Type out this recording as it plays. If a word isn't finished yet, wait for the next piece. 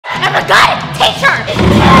good teacher!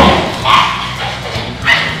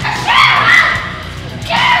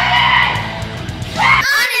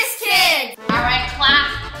 Honest kids! Alright,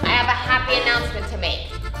 class, I have a happy announcement to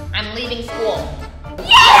make. I'm leaving school.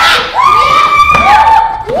 Yeah!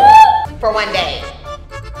 For 1 day.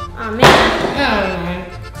 Oh man.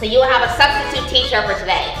 So you will have a substitute teacher for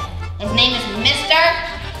today. His name is Mr.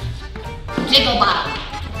 Jigglebottom.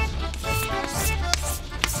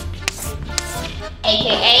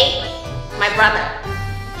 AKA my brother.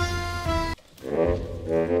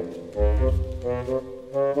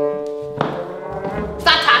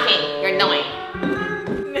 Stop talking, you're annoying.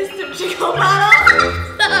 Mr. Jigglebottom?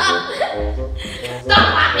 Stop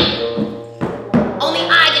laughing. Only I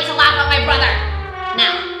get to laugh at my brother.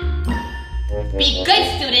 Now, be good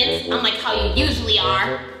students, unlike how you usually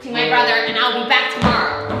are, to my brother, and I'll be back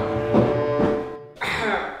tomorrow.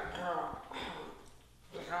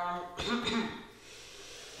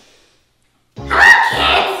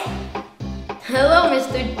 Hello,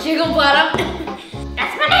 Mr. Jigglebottom.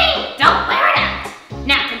 That's my name. Don't wear it out.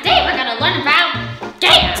 Now today we're gonna learn about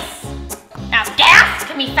gas. Now gas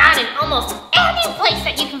can be found in almost any place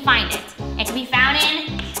that you can find it. It can be found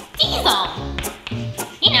in diesel,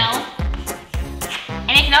 you know,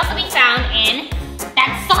 and it can also be found in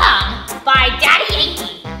that song by Daddy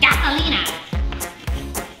Yankee, Gasolina.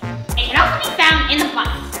 It can also be found in the butt.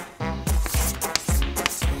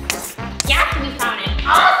 Gas can be found in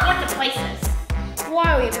all sorts of places.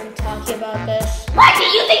 Why are we even talking about this? What, do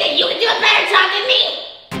you think that you can do a better job than me?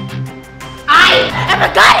 I am a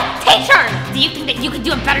good teacher! Do you think that you can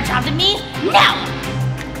do a better job than me? No!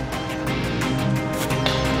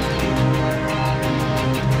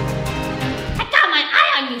 I got my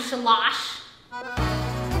eye on you, Shalosh.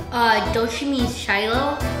 Don't you mean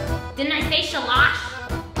Shiloh? Didn't I say Shalosh?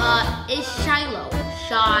 It's Shiloh.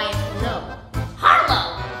 Shiloh.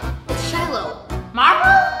 Harlow. It's Shiloh.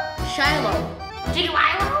 Marlow? Shiloh.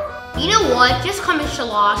 Jigglilo? You know what? Just call me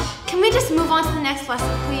Shalosh. Can we just move on to the next lesson,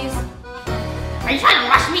 please? Are you trying to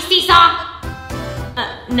rush me, Seesaw?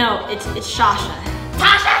 No, it's Shasha.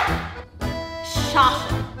 Tasha?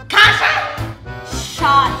 Shasha. Kasha?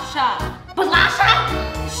 Shasha. Balasha?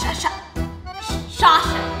 Shasha.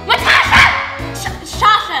 Shasha. Natasha?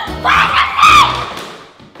 Shasha. What is your name?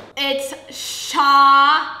 It's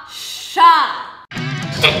Shasha.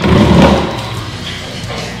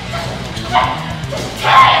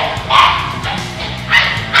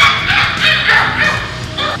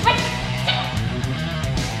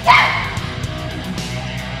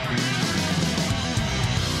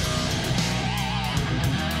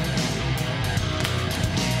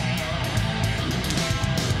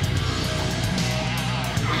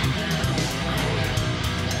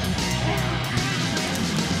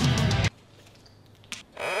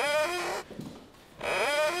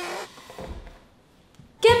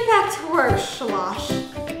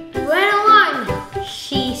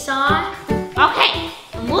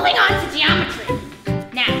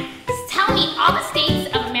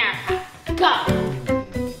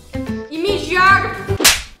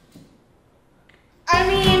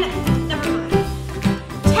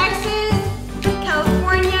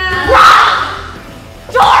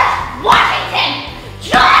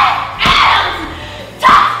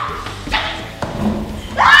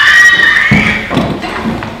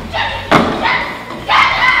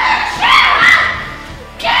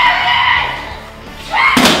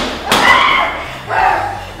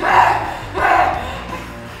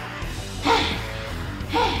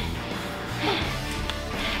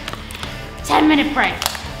 10-minute break.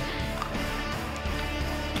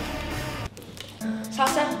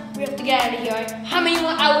 Sasha, we have to get out of here. How many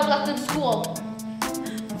more hours left in school?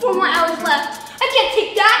 4 more hours left. I can't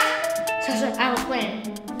take that. Sasha, I have a plan.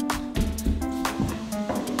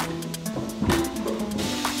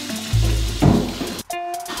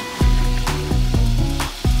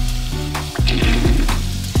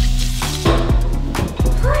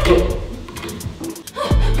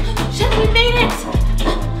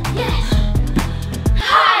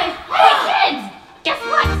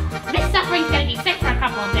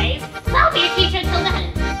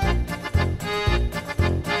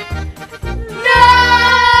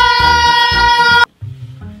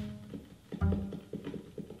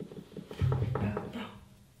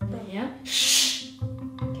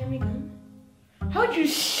 How would you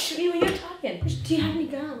shoot me when you're talking? Do you have any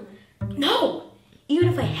gum? No! Even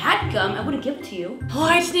if I had gum, I wouldn't give it to you. Oh,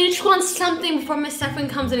 I just need to chew on something before Miss Sefrin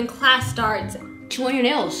comes in and class starts. Chew on your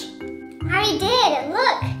nails. I already did,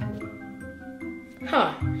 look.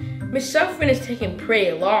 Huh. Miss Sefrin is taking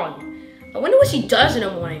pretty long. I wonder what she does in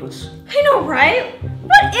the mornings. I know, right?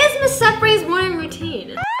 What is Miss Sefrin's morning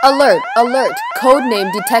routine? Alert, alert,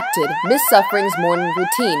 codename detected, Miss Suffering's morning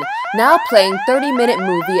routine. Now playing 30-minute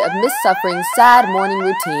movie of Miss Suffering's sad morning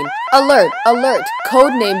routine. Alert, alert,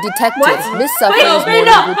 codename detected, Miss Suffering's morning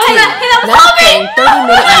routine. Now playing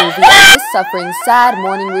 30-minute movie of Miss Suffering's sad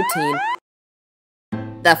morning routine.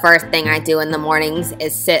 The first thing I do in the mornings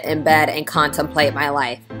is sit in bed and contemplate my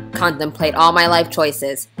life. Contemplate all my life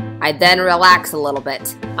choices. I then relax a little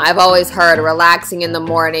bit. I've always heard relaxing in the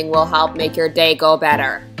morning will help make your day go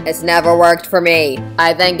better. It's never worked for me.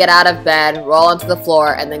 I then get out of bed, roll onto the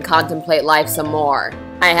floor, and then contemplate life some more.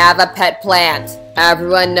 I have a pet plant.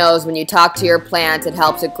 Everyone knows when you talk to your plant, it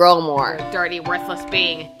helps it grow more. You're a dirty, worthless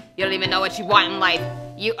being. You don't even know what you want in life.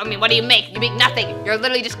 What do you make? You make nothing. You're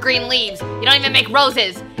literally just green leaves. You don't even make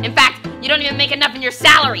roses. In fact, you don't even make enough in your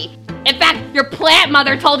salary. In fact, your plant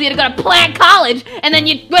mother told you to go to plant college, and then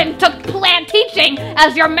you went and took plant teaching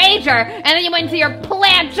as your major, and then you went to your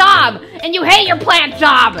plant job, and you hate your plant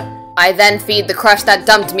job. I then feed the crush that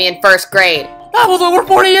dumped me in first grade. That was over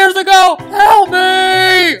 40 years ago! Help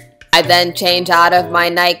me! I then change out of my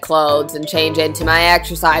night clothes and change into my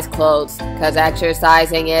exercise clothes, because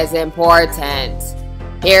exercising is important.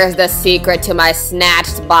 Here's the secret to my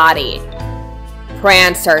snatched body.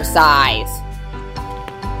 Prancer size.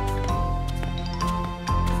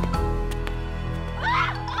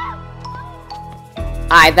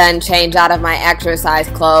 I then change out of my exercise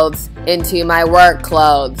clothes into my work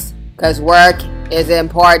clothes, because work is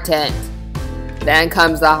important. Then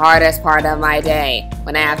comes the hardest part of my day,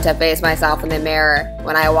 when I have to face myself in the mirror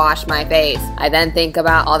when I wash my face. I then think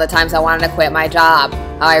about all the times I wanted to quit my job,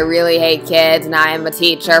 how I really hate kids and I am a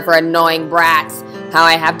teacher for annoying brats, how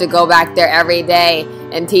I have to go back there every day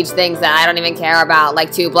and teach things that I don't even care about,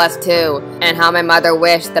 like 2 + 2, and how my mother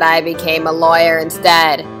wished that I became a lawyer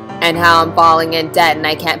instead, and how I'm falling in debt and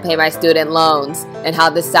I can't pay my student loans, and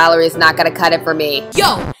how this salary is not gonna cut it for me.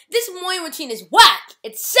 Yo, this morning routine is whack.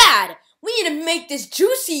 It's sad. We need to make this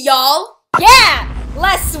juicy, y'all. Yeah,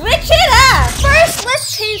 let's switch it up. First,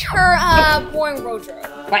 let's change her boring wardrobe.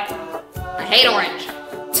 What? I hate orange.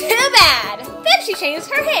 Too bad. Then she changes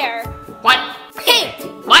her hair. What? Pink.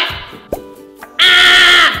 What?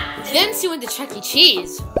 Ah! Then she went to Chuck E.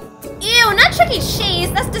 Cheese. Ew, not Chuck E.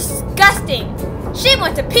 Cheese. That's disgusting. She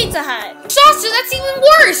went to Pizza Hut. Sasha, that's even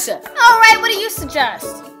worse. Alright, what do you suggest?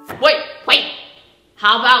 Wait.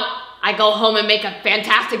 How about I go home and make a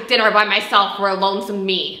fantastic dinner by myself for a lonesome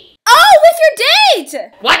me? Oh, with your date!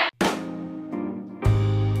 What?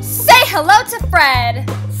 Say hello to Fred.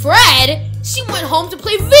 Fred? She went home to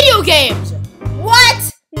play video games.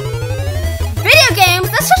 What? Video games?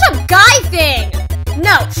 That's such a guy thing.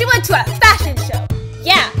 No, she went to a fashion show.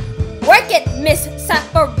 Yeah. Work it, Miss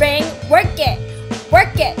Suffering. Work it.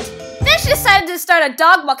 Work it. Then she decided to start a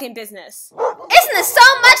dog walking business. Isn't this so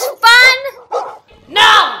much fun?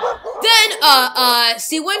 No! Then,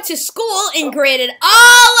 she went to school and graded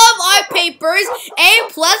all of our papers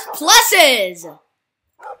A++s.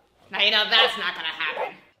 Now you know that's not gonna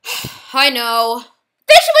happen. I know.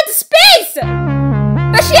 Then she went to space!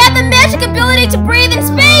 But she had the magic ability to breathe in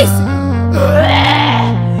space!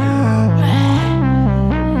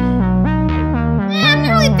 I'm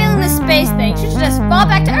not really feeling this space thing. She should just fall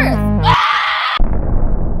back to Earth.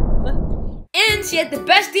 And she had the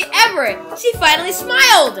best day ever. She finally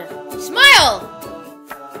smiled. Smile.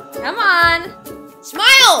 Come on.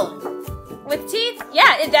 Smile. With teeth?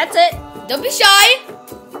 Yeah, that's it. Don't be shy.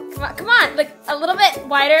 Come on. Like, a little bit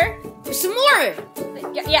wider. There's some more.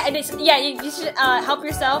 Yeah, it is. Yeah, you should help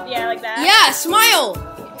yourself. Yeah, like that. Yeah, smile.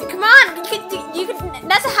 Come on. You can,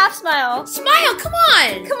 that's a half smile. Smile, come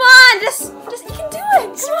on. Come on, just, you can do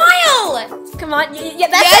it. Smile. Come on. Yeah,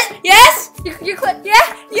 that's it. Yes. You're clear.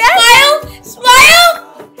 Yeah. Smile.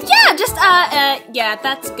 Smile. Yeah, just, yeah,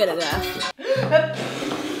 that's good enough.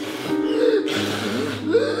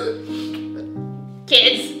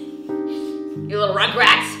 Kids, you little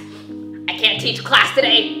rugrats, I can't teach class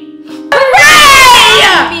today.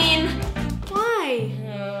 Hooray! Why?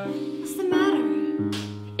 What's the matter?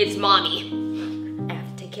 It's Mommy. I have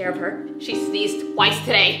to take care of her. She sneezed twice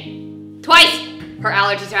today. Twice! Her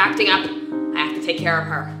allergies are acting up. I have to take care of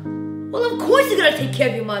her. Well, of course you're gonna take care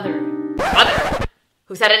of your mother. Mother?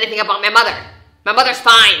 Who said anything about my mother? My mother's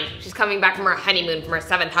fine. She's coming back from her honeymoon from her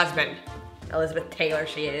 7th husband. Elizabeth Taylor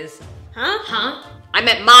she is. Huh? I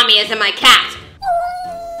meant Mommy as in my cat.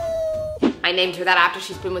 I named her that after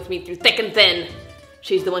she's been with me through thick and thin.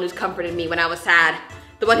 She's the one who's comforted me when I was sad.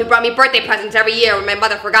 The one who brought me birthday presents every year when my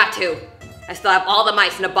mother forgot to. I still have all the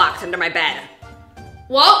mice in a box under my bed.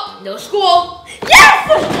 Well, no school. Yes!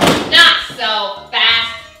 Not so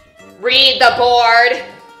fast. Read the board.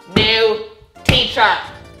 New teacher.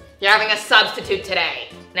 You're having a substitute today.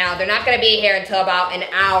 Now, they're not gonna be here until about an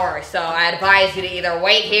hour, so I advise you to either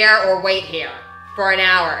wait here or wait here for an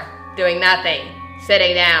hour, doing nothing,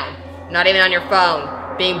 sitting down, not even on your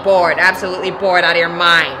phone, being bored, absolutely bored out of your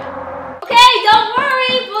mind. Okay, don't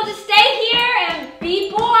worry. We'll just stay here and be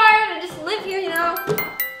bored and just live here, you know.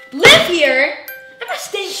 Live here? I'm not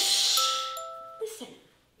staying. Shh. Listen,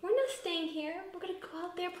 we're not staying here. We're gonna go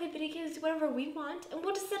out there, play video games, do whatever we want, and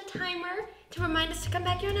we'll just set a timer to remind us to come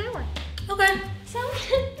back here in an hour. Okay. So,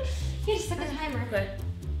 you just set the timer. Okay.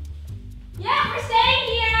 Yeah, we're staying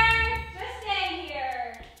here. Just staying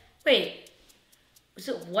here. Wait, was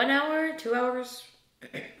it 1 hour, 2 hours,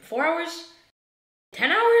 4 hours,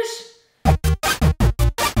 10 hours?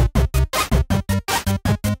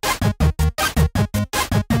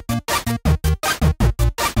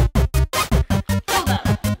 Hold up.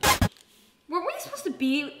 Were we supposed to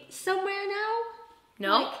be somewhere now?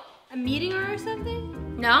 No. Like a meeting or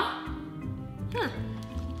something? No? Huh.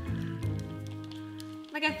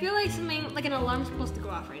 Like I feel like something, like an alarm's supposed to go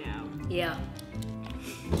off right now. Yeah.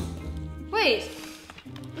 Wait.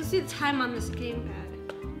 Let's see the time on this gamepad.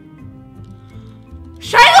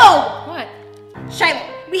 Shiloh! What? Shiloh,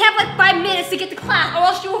 we have like 5 minutes to get to class or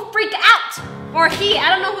else you will freak out. Or he, I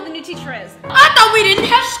don't know who the new teacher is. I thought we didn't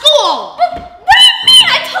have school! But what do you mean?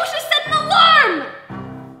 I told you to set an alarm!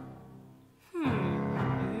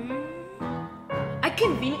 I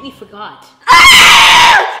conveniently forgot.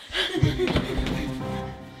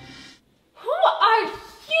 Who are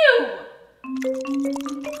you?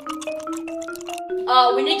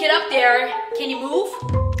 We need to get up there. Can you move?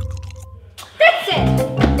 That's it!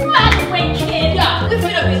 Come on, wait, kid! Yeah, we're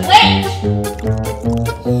gonna be late!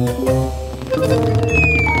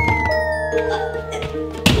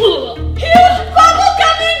 Huge bubble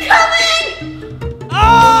gum incoming!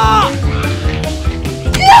 Ah!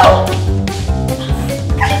 You!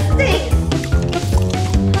 Guys, things!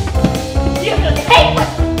 You're gonna hate what?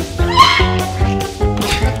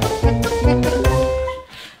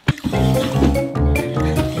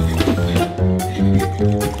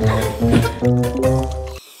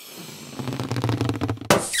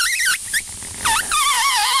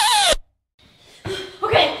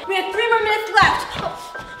 Okay, we have 3 more minutes left.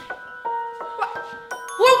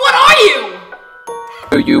 What are you?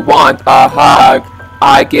 Do you want a hug?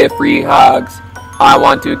 I give free hugs. I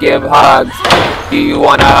want to give hugs. Do you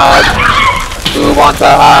want a hug? Who wants a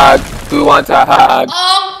hug? Who wants a hug?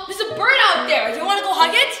 There's a bird out there. Do you want to go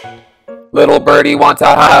hug it? Little birdie wants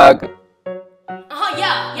a hug.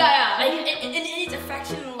 Yeah. It needs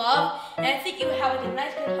affection and love, and I think you would have a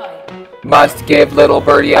nice good hug. Must give little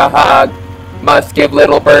birdie a hug. Must give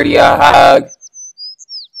little birdie a hug.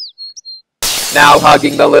 Now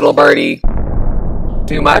hugging the little birdie.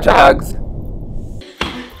 Too much hugs.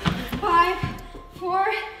 5,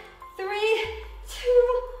 4, 3,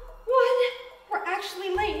 2, 1. We're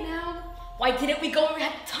actually late now. Why didn't we go when we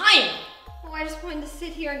had time? Oh, I just wanted to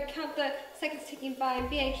sit here and count the seconds ticking by and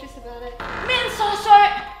be anxious about it. Man, so sorry.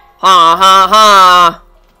 Ha ha ha.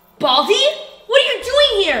 Baldi? What are you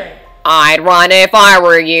doing here? I'd run if I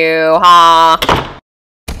were you, ha.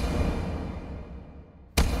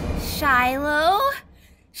 Shiloh?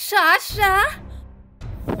 Shasha?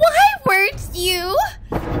 Why weren't you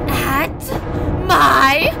at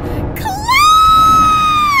my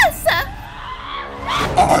class?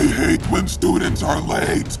 I hate when students are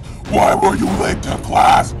late. Why were you late to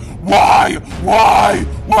class? Why? Why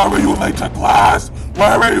were you late to class?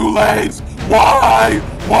 Why were you late? Why?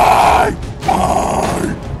 Why?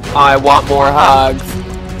 I want more hugs.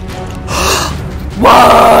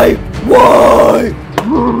 Why? Why?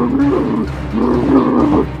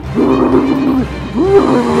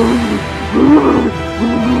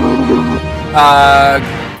 Hug.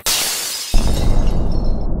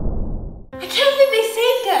 I can't believe they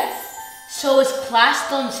saved us. So is class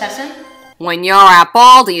still in session? When you're at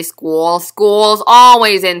Baldi school, school's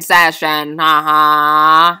always in session, ha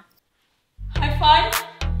ha. High five?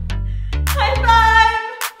 High five!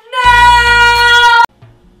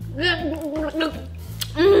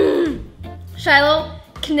 Shiloh,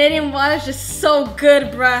 Canadian water's just so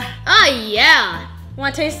good, bruh. Oh, yeah.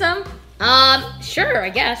 Wanna taste some? Sure, I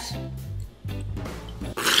guess.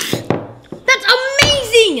 That's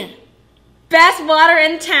amazing! Best water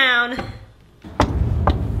in town.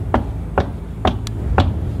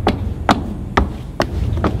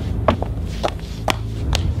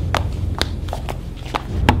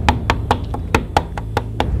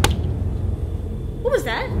 What was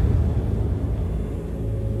that?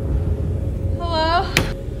 Hello?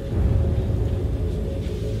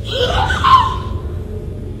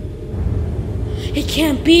 It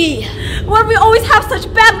can't be. Why do we always have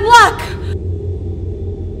such bad luck?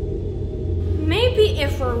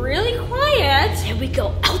 if we're really quiet and we go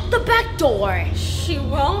out the back door, she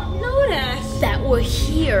won't notice that we're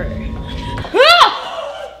here.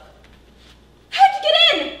 Ah! How'd you get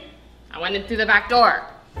in? I went in through the back door.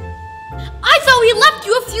 I thought we left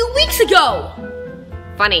you a few weeks ago.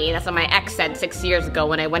 Funny, that's what my ex said 6 years ago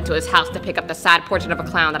when I went to his house to pick up the sad portrait of a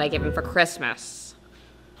clown that I gave him for Christmas.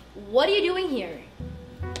 What are you doing here?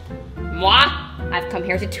 Moi? I've come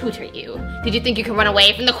here to tutor you. Did you think you could run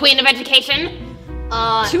away from the Queen of Education?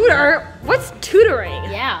 Tutor? What's tutoring?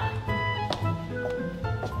 Yeah.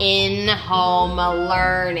 In-home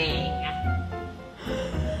learning.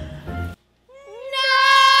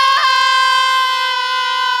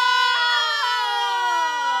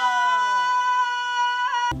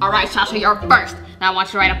 Alright, Shasha, you're first. Now I want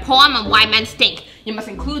you to write a poem on why men stink. You must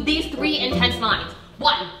include these 3 intense lines.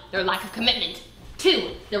 1, their lack of commitment.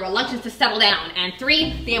 2, their reluctance to settle down. And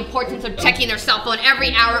 3, the importance of checking their cell phone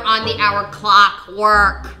every hour on the hour clock.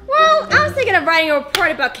 Work. Well, I was thinking of writing a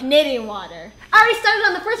report about Canadian water. I already started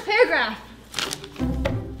on the first paragraph.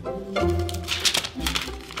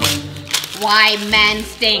 Why men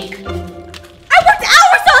stink. I worked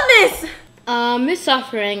hours on this! Miss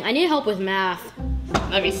Suffering, I need help with math.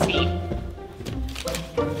 Let me see.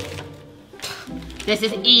 This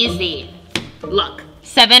is easy. Look,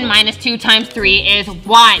 7 minus 2 times 3 is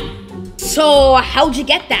 1. So, how'd you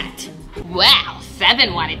get that? Well,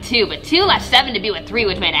 7 wanted 2, but 2 left 7 to be with 3,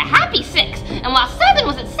 which made a happy 6. And while 7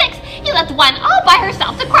 was at 6, he left 1 all by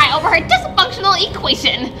herself to cry over her dysfunctional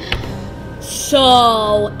equation.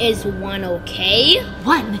 So, is 1 okay?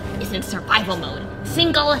 1 is in survival mode,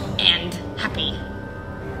 single and happy.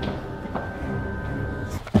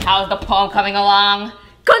 How's the poem coming along?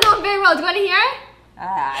 Going on very well. Do you want to hear?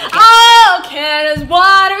 Oh, Canada's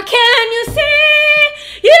water, can you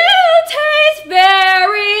see? You taste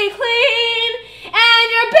very clean, and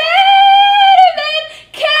you're better than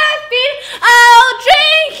caffeine. I'll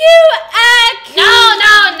drink you at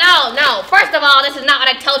No. First of all, this is not what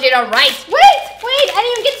I told you to write. Wait, I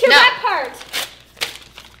didn't even get to that part.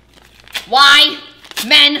 Why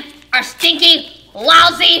men are stinky,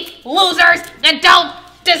 lousy, losers, and don't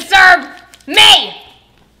deserve me.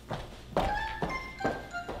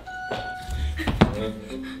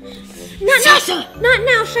 Not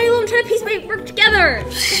now, Shiloh. I'm trying to piece my work together.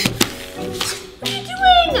 What are you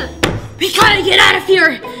doing? We gotta get out of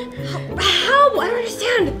here! How? I don't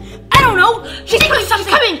understand. I don't know. She's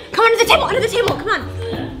coming. Come under the table. Come on.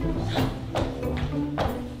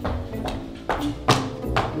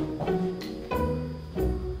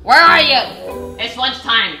 Where are you? It's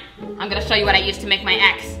lunchtime. I'm gonna show you what I used to make my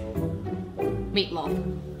ex. Meatloaf.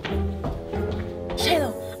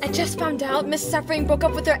 Shiloh, I just found out Miss Suffering broke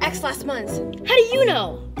up with her ex last month. How do you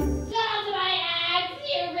know? Shout to my ex,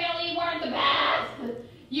 you really weren't the best.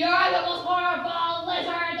 You're the most horrible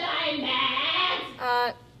lizard I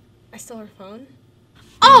met. I stole her phone.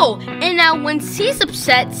 Oh, and now when she's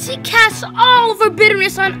upset, she casts all of her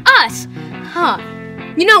bitterness on us. Huh.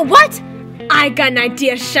 You know what? I got an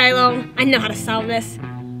idea, Shiloh. I know how to solve this.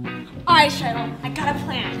 Alright, Shiloh, I got a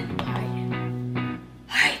plan.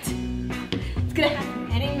 Alright. It's gonna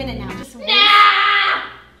happen any minute now. Just wait. No!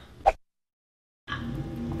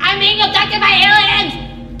 I'm being abducted by aliens!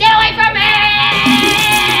 Get away from me!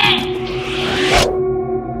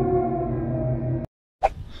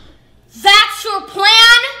 That's your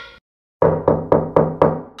plan?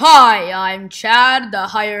 Hi, I'm Chad, the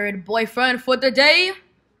hired boyfriend for the day.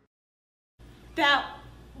 That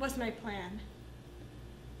was my plan.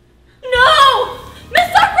 No!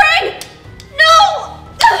 Miss Suffering! No!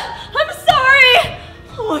 I'm sorry!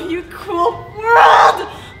 Oh, you cruel world!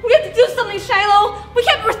 We have to do something, Shiloh. We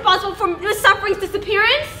can't be responsible for Miss Suffering's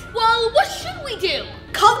disappearance. Well, what should we do?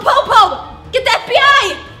 Call the Popo! Get the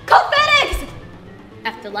FBI! Call FedEx!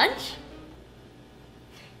 After lunch?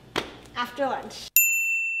 After lunch.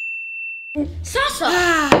 Sasha,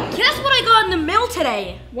 guess what I got in the mail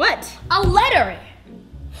today? What? A letter.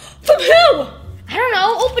 From who? I don't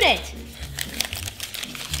know, open it.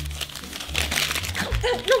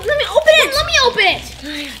 No, let me open it! Let me open it.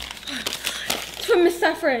 It's from Miss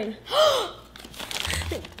Suffering.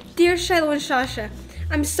 Dear Shiloh and Shasha,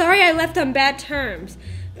 I'm sorry I left on bad terms,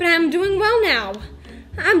 but I'm doing well now.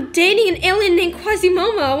 I'm dating an alien named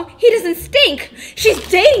Quasimodo. He doesn't stink. She's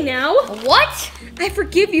dating now. What? I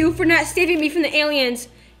forgive you for not saving me from the aliens.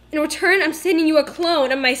 In return, I'm sending you a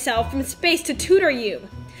clone of myself from space to tutor you.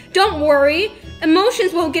 Don't worry.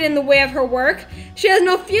 Emotions won't get in the way of her work. She has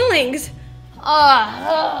no feelings.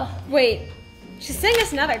 Wait, she's sending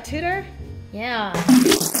us another tutor? Yeah.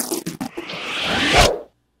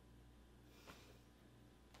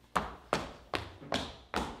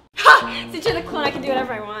 Ha! Since you're the clone, I can do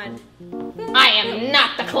whatever I want. I am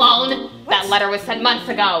not the clone. That letter was sent months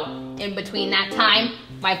ago. In between that time,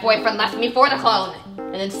 my boyfriend left me for the clone,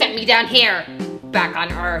 and then sent me down here, back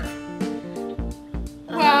on Earth.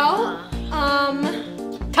 Well,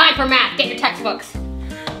 Time for math. Get your textbooks.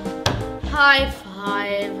 high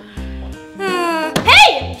five.